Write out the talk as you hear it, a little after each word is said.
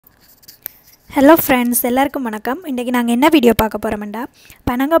Hello friends, எல்லாருக்கும் வணக்கம். இன்னைக்கு நாங்க என்ன வீடியோ பார்க்க போறோம்டா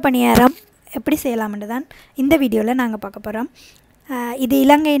panangaipaniyaram எப்படி செய்யலாம்னு தான் இந்த வீடியோல நாங்க பார்க்க போறோம். இது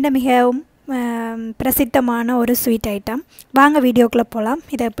இலங்கையின் மிகவும் பிரசித்தமான ஒரு ஸ்வீட் ஐட்டம். வாங்க வீடியோக்குள்ள போலாம்.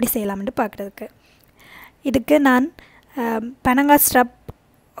 இத எப்படி செய்யலாம்னு பார்க்கிறதுக்கு. இதுக்கு நான் pananga syrup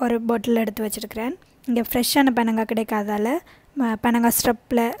ஒரு பாட்டில் எடுத்து வச்சிருக்கேன். இங்க ஃப்ரெஷ்ஷான pananga கிடைக்காதால pananga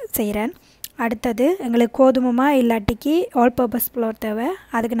syrupல செய்றேன். அடுத்து உங்களுக்கு கோதுமை இல்லாட்டிக்கு ஆல் பர்பஸ் flour தேவை.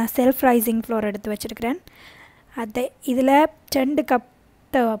 அதுக்கு நான் செல்ஃப் ரைசிங் flour எடுத்து வச்சிருக்கேன். அது இதுல 2 கப்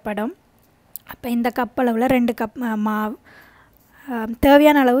தேவைப்படும். அப்ப இந்த கப் அளவுல 2 கப் மாவு,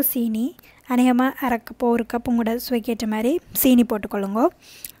 தேவையான அளவு சீனி, அநேகமா 1/2 கப் 1 கப் உங்களோட சுவைக்கேற்ற மாதிரி சீனி போட்டுக்கொள்ளுங்க.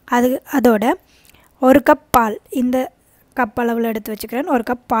 அதோட 1 கப் பால், இந்த கப் அளவுல எடுத்து வச்சிருக்கேன். 1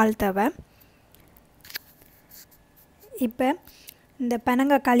 கப் பால் தேவை. இப்போ இந்த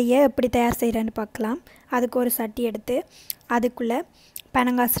pananga களியை எப்படி தயார் செய்யறேன்னு பார்க்கலாம். அதுக்கு ஒரு சட்டி எடுத்து அதுக்குள்ள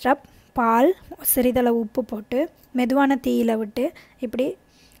pananga syrup, பால், சிறிதளவு உப்பு போட்டு மெதுவான தீயில விட்டு இப்படி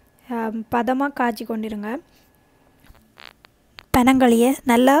பதமா காய்ச்சி கொண்டிருங்க. பனங்களியை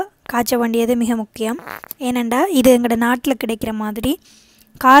நல்லா காய்ச்ச வேண்டியது மிக முக்கியம். ஏனென்றா இது எங்கட நாட்டுல கிடைக்கிற மாதிரி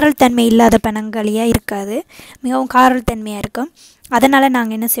காரல் தன்மை இல்லாத பனங்களியா இருக்காது. மிகவும் காரல் தன்மையா இருக்கும். அதனால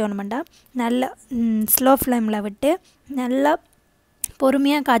நாங்க என்ன செய்யணும்டா நல்ல ஸ்லோ ஃப்ளேம்ல விட்டு நல்லா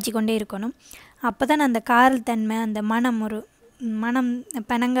பொறுமையா காய்ச்சி கொண்டே இருக்கணும். அப்பதான் அந்த காரல் தன்மை, அந்த மனம்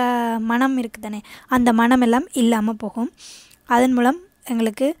பனங்க மனம் இருக்குதானே, அந்த மனம் எல்லாம் இல்லாம போகும். அதன் மூலம்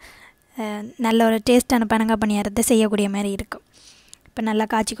உங்களுக்கு நல்ல ஒரு டேஸ்டான panangaipaniyaramத்தை செய்யக்கூடிய மாதிரி இருக்கும். இப்போ நல்லா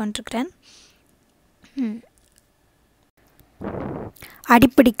காய்ச்சி கொண்டிருக்கேன்.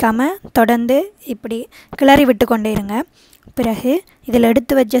 அடிப்பிடிக்காம தொடர்ந்து இப்படி கிளறி விட்டு கொண்டே இருங்க. பிறகு இதில்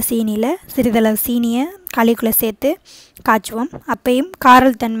எடுத்து வச்ச சீனியில் சிறிதளவு சீனியை களிக்குள்ளே சேர்த்து காய்ச்சுவோம். அப்பையும்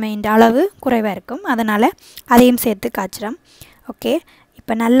காரல் தன்மையின் அளவு குறைவாக இருக்கும். அதனால் அதையும் சேர்த்து காய்ச்சிடும். ஓகே,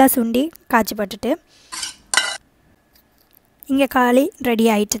 இப்போ நல்லா சுண்டி காய்ச்சி பட்டுட்டு இங்கே களி ரெடி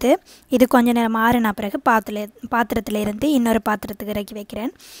ஆயிட்டுது. இது கொஞ்ச நேரம் ஆறின பிறகு பாத்திரத்தில் இருந்து இன்னொரு பாத்திரத்துக்கு இறக்கி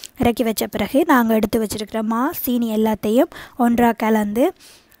வைக்கிறேன். இறக்கி வச்ச பிறகு நாங்கள் எடுத்து வச்சிருக்கிற சீனி எல்லாத்தையும் ஒன்றாக கலந்து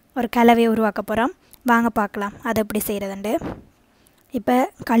ஒரு கலவையை உருவாக்க போகிறோம். வாங்க பார்க்கலாம் அதை எப்படி செய்கிறதுண்டு. இப்போ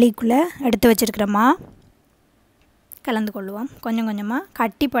களிக்குள்ளே எடுத்து வச்சிருக்கிற கலந்து கொள்ளுவோம். கொஞ்சம் கொஞ்சமாக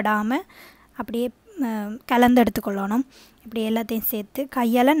கட்டிப்படாமல் அப்படியே கலந்து எடுத்துக்கொள்ளணும். இப்படி எல்லாத்தையும் சேர்த்து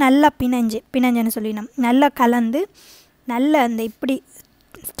கையால் நல்லா பிணைஞ்சுன்னு சொல்லிடணும். நல்லா கலந்து நல்ல அந்த இப்படி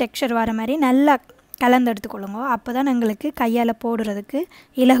டெக்ஸ்சர் வர மாதிரி நல்லா கலந்து எடுத்துக்கொள்ளுங்க. அப்போ தான் எங்களுக்கு கையால் போடுறதுக்கு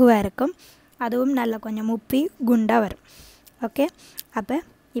இலகுவாக இருக்கும். அதுவும் நல்லா கொஞ்சம் உப்பி குண்டாக வரும். ஓகே, அப்போ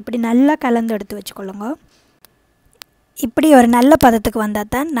இப்படி நல்லா கலந்து எடுத்து வச்சுக்கொள்ளுங்க. இப்படி ஒரு நல்ல பதத்துக்கு வந்தால்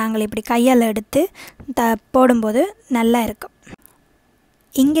தான் நாங்கள் இப்படி கையால் எடுத்து போடும்போது நல்லா இருக்கும்.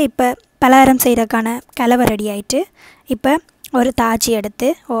 இங்கே இப்போ பலகாரம் செய்கிறதுக்கான கலவை ரெடி ஆயிட்டு, இப்போ ஒரு தாச்சி எடுத்து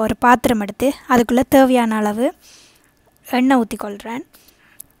ஒரு பாத்திரம் எடுத்து அதுக்குள்ளே தேவையான அளவு எண்ணெய் ஊற்றிக்கொள்கிறேன்.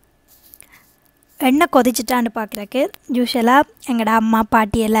 எண்ணெய் கொதிச்சிட்டான்னு பார்க்குறக்கு யூஸ்வலாக எங்களோட அம்மா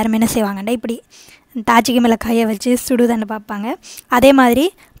பாட்டி எல்லாருமே என்ன செய்வாங்கண்டா இப்படி தாச்சிக்கு மேலே கையை வச்சு சுடுதான்னு பார்ப்பாங்க. அதே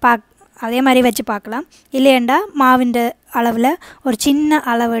மாதிரி வச்சு பார்க்கலாம். இல்லையண்டா மாவின் அளவில் ஒரு சின்ன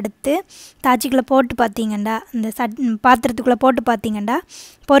அளவு எடுத்து தாச்சிக்குள்ளே போட்டு பார்த்தீங்கண்டா, இந்த பாத்திரத்துக்குள்ளே போட்டு பார்த்தீங்கண்டா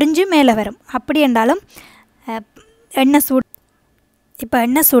பொரிஞ்சு மேலே வரும். அப்படி என்றாலும் இப்போ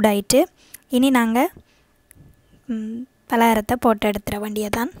எண்ணெய் சூடாயிட்டு இனி நாங்கள் பலகாரத்தை போட்டு எடுத்துட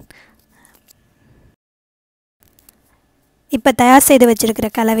வேண்டியதான். இப்போ தயார் செய்து வச்சுருக்கிற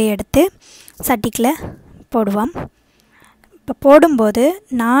கலவையை எடுத்து சட்டிக்குள்ளே போடுவோம். இப்போ போடும்போது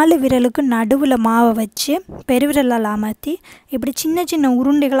 4 விரலுக்கு நடுவில் மாவை வச்சு பெருவிரலால் அமர்த்தி இப்படி சின்ன சின்ன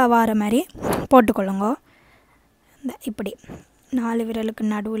உருண்டைகளாக வர மாதிரி போட்டுக்கொள்ளுங்க. இப்படி 4 விரலுக்கு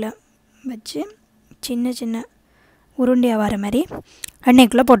நடுவில் வச்சு சின்ன சின்ன உருண்டையாக வர மாதிரி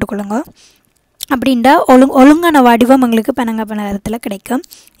எண்ணெய்க்குள்ளே போட்டுக்கொள்ளுங்க. அப்படின்டா ஒழுங்கான வடிவம் எங்களுக்கு panangaipaniyaramத்தில் கிடைக்கும்.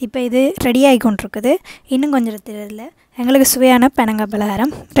 இப்போ இது ரெடி ஆகி கொண்டிருக்குது. இன்னும் கொஞ்சம் நேரத்தில் எங்களுக்கு சுவையான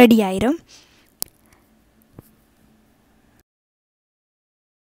panangaipaniyaram ரெடி ஆயிரும்.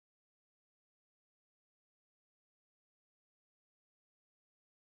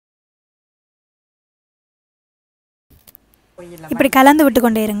 இப்படி கலந்து விட்டு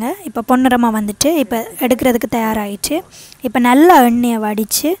கொண்டே இருங்க. இப்போ பொன்னிறமாக வந்துட்டு இப்போ எடுக்கிறதுக்கு தயாராகிடுச்சு. இப்போ நல்லா எண்ணெயை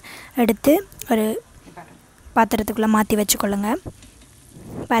வடித்து எடுத்து ஒரு பாத்திரத்துக்குள்ளே மாற்றி வச்சுக்கொள்ளுங்க.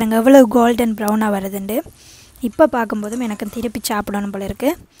 பாருங்கள் எவ்வளோ கோல்டன் ப்ரௌனாக வருதுண்டு. இப்போ பார்க்கும்போதும் எனக்கு திருப்பி சாப்பிடணும் போல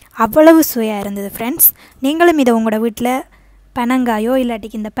இருக்குது. அவ்வளவு சுவையாக இருந்தது ஃப்ரெண்ட்ஸ். நீங்களும் இதை உங்களோட வீட்டில் பனங்காயோ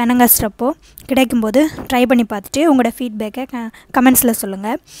இல்லாட்டிக்கு இந்த pananga syrup கிடைக்கும்போது ட்ரை பண்ணி பார்த்துட்டு உங்களோட ஃபீட்பேக்கை கமெண்ட்ஸில்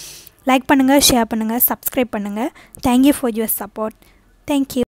சொல்லுங்கள். லைக் பண்ணுங்கள், ஷேர் பண்ணுங்கள், சப்ஸ்கிரைப் பண்ணுங்கள். Thank you for your support. Thank you.